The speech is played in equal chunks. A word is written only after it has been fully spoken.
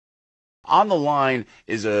On the line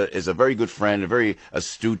is a very good friend, a very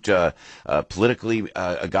astute, politically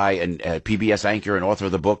a guy and PBS anchor and author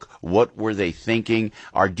of the book "What Were They Thinking?"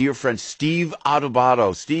 Our dear friend Steve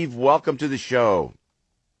Adubato. Steve, welcome to the show.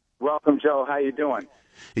 Welcome, Joe. How you doing?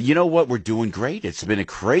 You know what? We're doing great. It's been a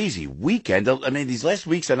crazy weekend. I mean, these last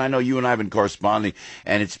weeks, and I know you and I have been corresponding,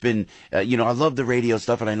 and it's been, I love the radio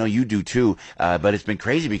stuff, and I know you do too, but it's been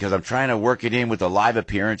crazy because I'm trying to work it in with the live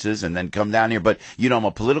appearances and then come down here. But, I'm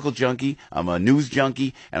a political junkie, I'm a news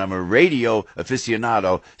junkie, and I'm a radio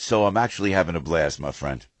aficionado, so I'm actually having a blast, my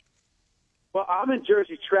friend. Well, I'm in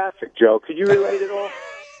Jersey traffic, Joe. Could you relate it all?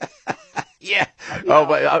 Yeah. How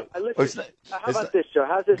about this, Joe?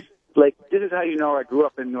 How's this? This is how you know I grew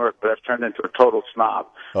up in Newark, but I've turned into a total snob.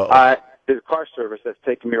 There's a car service that's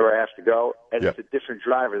taking me where I have to go, and It's a different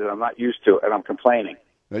driver that I'm not used to, and I'm complaining.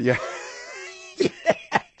 Yeah. So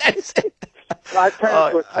I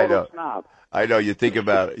turned into a total snob. I know. You think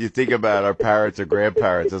about our parents or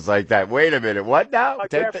grandparents. It's like that. Wait a minute. What now? My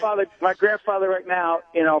grandfather right now,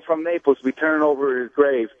 from Naples, we turn over his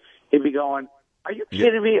grave. He'd be going, "Are you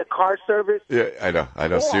kidding me? A car service?" Yeah, I know.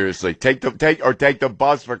 Yeah. Seriously, take the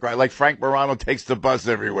bus for like Frank Morano takes the bus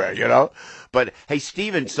everywhere, But hey,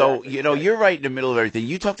 Stephen, so you're right in the middle of everything.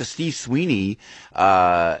 You talked to Steve Sweeney,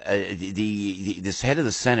 this head of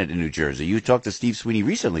the Senate in New Jersey. You talked to Steve Sweeney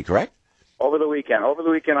recently, correct? Over the weekend on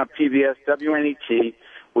PBS WNET,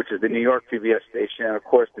 which is the New York PBS station, and of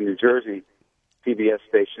course the New Jersey PBS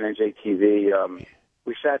station, NJTV.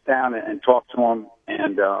 We sat down and talked to him,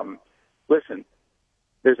 and listen.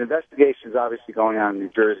 There's investigations obviously going on in New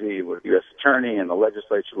Jersey with the U.S. Attorney and the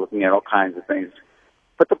legislature looking at all kinds of things.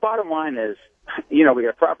 But the bottom line is, we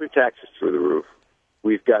got property taxes through the roof.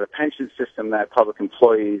 We've got a pension system that public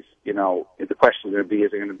employees, the question is going to be,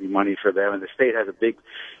 is there going to be money for them? And the state has a big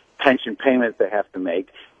pension payment they have to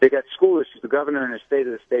make. They got school issues. The governor and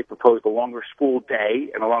the state proposed a longer school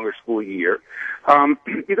day and a longer school year. You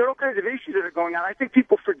got all kinds of issues that are going on. I think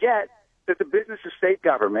people forget that the business of state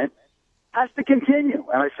government has to continue.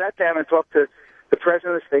 And I sat down and talked to the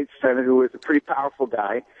president of the state senate, who is a pretty powerful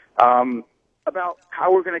guy, about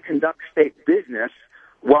how we're going to conduct state business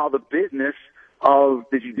while the business of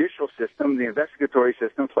the judicial system, the investigatory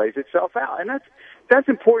system, plays itself out. And that's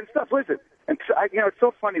important stuff. Listen, and it's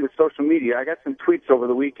so funny with social media. I got some tweets over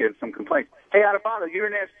the weekend, some complaints. Hey, Adubato, you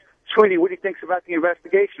didn't ask Sweeney what he thinks about the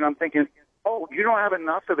investigation. I'm thinking, oh, you don't have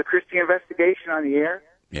enough of the Christie investigation on the air?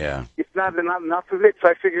 Yeah. It's not enough of it. So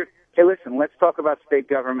I figured, hey, listen, let's talk about state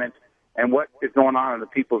government and what is going on in the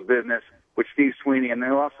people's business with Steve Sweeney. And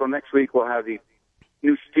then also next week we'll have the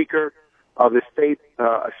new Speaker of the State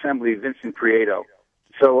Assembly, Vincent Prieto.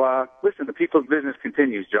 So, listen, the people's business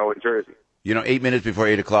continues, Joe, in Jersey. 8 minutes before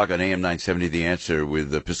 8 o'clock on AM970, The Answer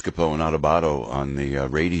with Piscopo and Adubato on the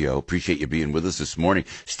radio. Appreciate you being with us this morning.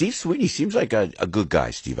 Steve Sweeney seems like a good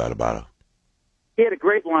guy, Steve Adubato. He had a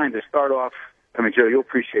great line to start off. I mean, Joe, you'll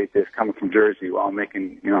appreciate this coming from Jersey while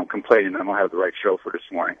I'm complaining I don't have the right show for this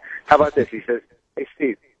morning. How about this? He says, hey,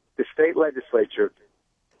 Steve, the state legislature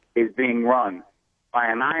is being run by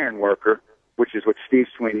an iron worker, which is what Steve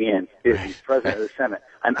Sweeney is. He's president of the Senate.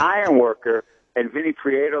 An iron worker, and Vinny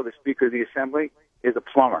Prieto, the Speaker of the Assembly, is a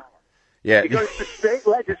plumber. Yeah. Because the state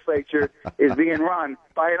legislature is being run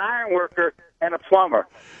by an iron worker and a plumber.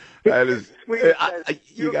 That is,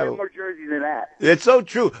 you got more Jersey than that. It's so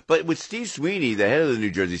true. But with Steve Sweeney, the head of the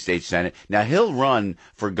New Jersey State Senate, now he'll run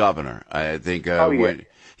for governor. I think when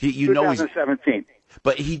he, 2017.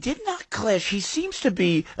 But he did not clash. He seems to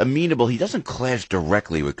be amenable. He doesn't clash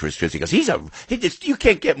directly with Chris Christie because you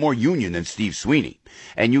can't get more union than Steve Sweeney,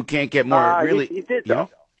 and you can't get more really. He did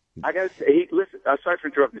though. I got to say, listen. Sorry for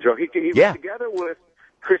interrupting, Joe. He was together with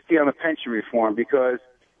Christie on the pension reform because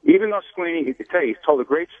even though Sweeney, he could tell you, he's told a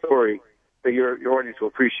great story that your audience will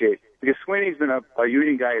appreciate. Because Sweeney's been a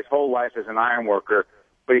union guy his whole life as an iron worker.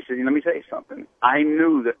 But he said, let me tell you something. I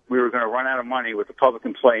knew that we were going to run out of money with the public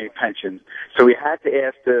employee pensions, so we had to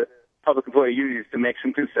ask the public employee unions to make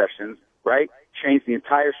some concessions, right? Change the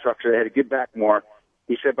entire structure. They had to give back more.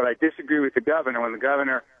 He said, but I disagree with the governor when the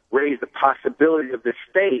governor raised the possibility of the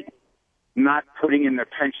state not putting in their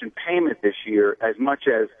pension payment this year as much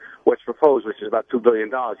as what's proposed, which is about $2 billion.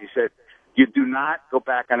 He said, you do not go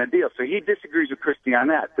back on a deal. So he disagrees with Christie on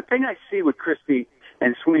that. The thing I see with Christie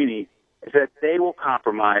and Sweeney is that they will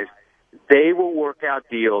compromise, they will work out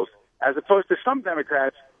deals, as opposed to some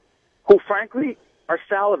Democrats who, frankly, are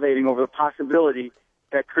salivating over the possibility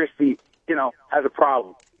that Christie, has a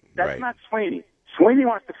problem. That's not Sweeney. Sweeney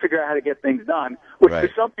wants to figure out how to get things done, which to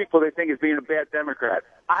some people they think is being a bad Democrat.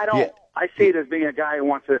 I don't. I see it as being a guy who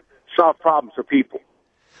wants to solve problems for people.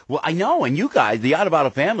 Well, I know, and you guys, the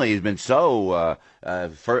Adubato family has been so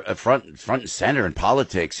front and center in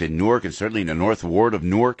politics in Newark, and certainly in the North Ward of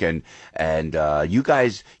Newark, and you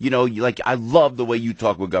guys, I love the way you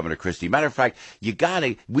talk with Governor Christie. Matter of fact,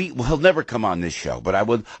 he'll never come on this show, but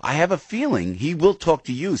I have a feeling he will talk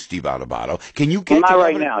to you, Steve Adubato. Can you get not to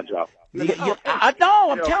right now, Joe? No,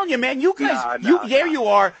 I'm telling you, man. You guys, there you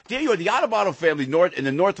are. The Adubato family, in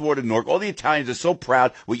the North Ward of Newark. All the Italians are so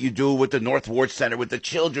proud what you do with the North Ward Center, with the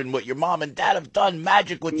children, what your mom and dad have done,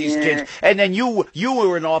 magic with these kids. And then you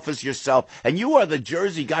were in office yourself, and you are the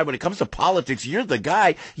Jersey guy. When it comes to politics, you're the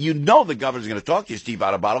guy. You know the governor's going to talk to you, Steve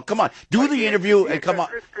Adubato. Come on, do the interview and come on.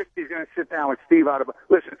 Chris Christie's going to sit down with Steve Adubato.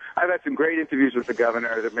 Listen, I've had some great interviews with the governor.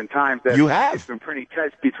 There have been times that it's been pretty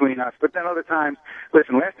tense between us, but then other times,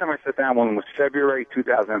 listen, last time I sat down with him was February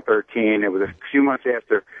 2013. It was a few months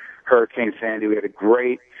after Hurricane Sandy. We had a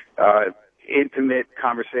great, intimate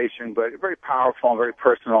conversation, but very powerful and very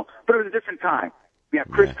personal. But it was a different time.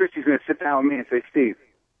 Chris Christie's going to sit down with me and say, Steve,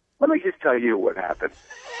 let me just tell you what happened.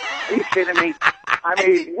 Are you kidding me? I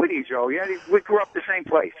mean, what are you, Joe? Yeah, we grew up the same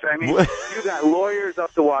place. I mean, you got lawyers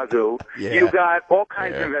up the wazoo. Yeah. You got all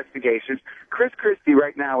kinds of investigations. Chris Christie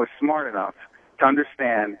right now is smart enough to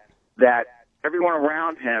understand that everyone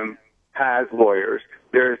around him has lawyers.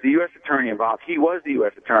 There's the U.S. attorney involved. He was the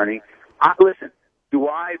U.S. attorney. Listen, do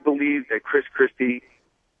I believe that Chris Christie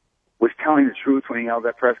was telling the truth when he held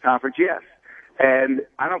that press conference? Yes. And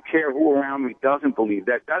I don't care who around me doesn't believe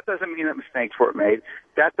that. That doesn't mean that mistakes weren't made.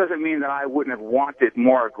 That doesn't mean that I wouldn't have wanted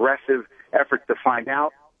more aggressive efforts to find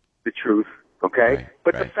out the truth, okay?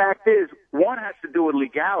 But the fact is, one has to do with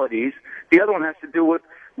legalities. The other one has to do with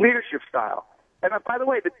leadership style. And by the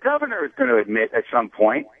way, the governor is going to admit at some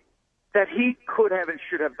point that he could have and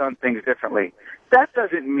should have done things differently. That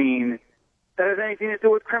doesn't mean that has anything to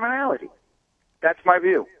do with criminality. That's my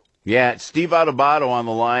view. Yeah, Steve Adubato on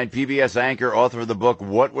the line, PBS anchor, author of the book,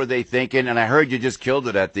 What Were They Thinking? And I heard you just killed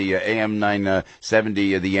it at the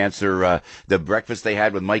AM970, The Answer, the breakfast they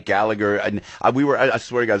had with Mike Gallagher. And I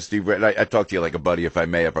swear to God, Steve, I talk to you like a buddy, if I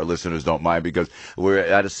may, if our listeners don't mind, because we're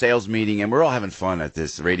at a sales meeting and we're all having fun at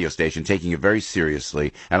this radio station, taking it very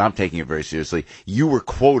seriously, and I'm taking it very seriously. You were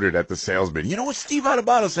quoted at the sales meeting. You know what Steve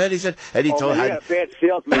Adubato said? He said, and he told me. A bad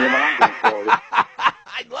salesman when I'm getting quoted.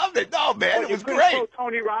 I loved it. No, man, it was great. Quote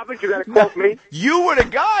Tony Robbins, you got to quote me. You were the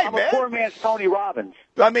guy, I'm man. I'm a poor man's Tony Robbins.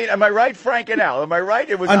 I mean, am I right, Frank and Al? Am I right?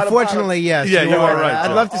 It was unfortunately, yes. Yeah, you are right.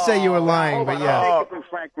 I'd love to say you were lying, but yeah. I'll take it from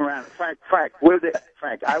Frank Moran. Frank, what did they?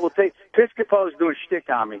 Frank, I will take. Piscopo's doing shtick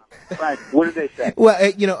on me. Frank, what did they say?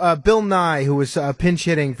 Well, Bill Nye, who was pinch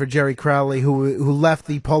hitting for Jerry Crowley, who left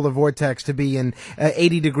the polar vortex to be in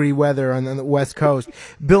 80-degree weather on the West Coast.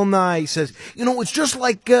 Bill Nye says, it's just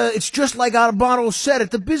like Adubato said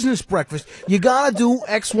at the business breakfast. You gotta do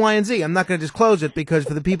X, Y, and Z. I'm not going to disclose it because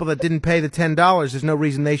for the people that didn't pay the $10, there's no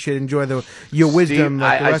reason they should enjoy your wisdom Steve,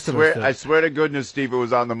 like the rest of us do. I swear to goodness, Steve, it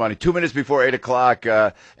was on the money. 2 minutes before 8 o'clock.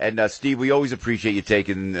 And Steve, we always appreciate you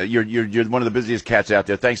taking. You're one of the busiest cats out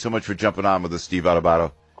there. Thanks so much for jumping on with us, Steve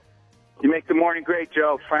Adubato. You make the morning great,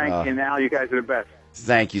 Joe. Frank and Al, you guys are the best.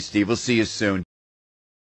 Thank you, Steve. We'll see you soon.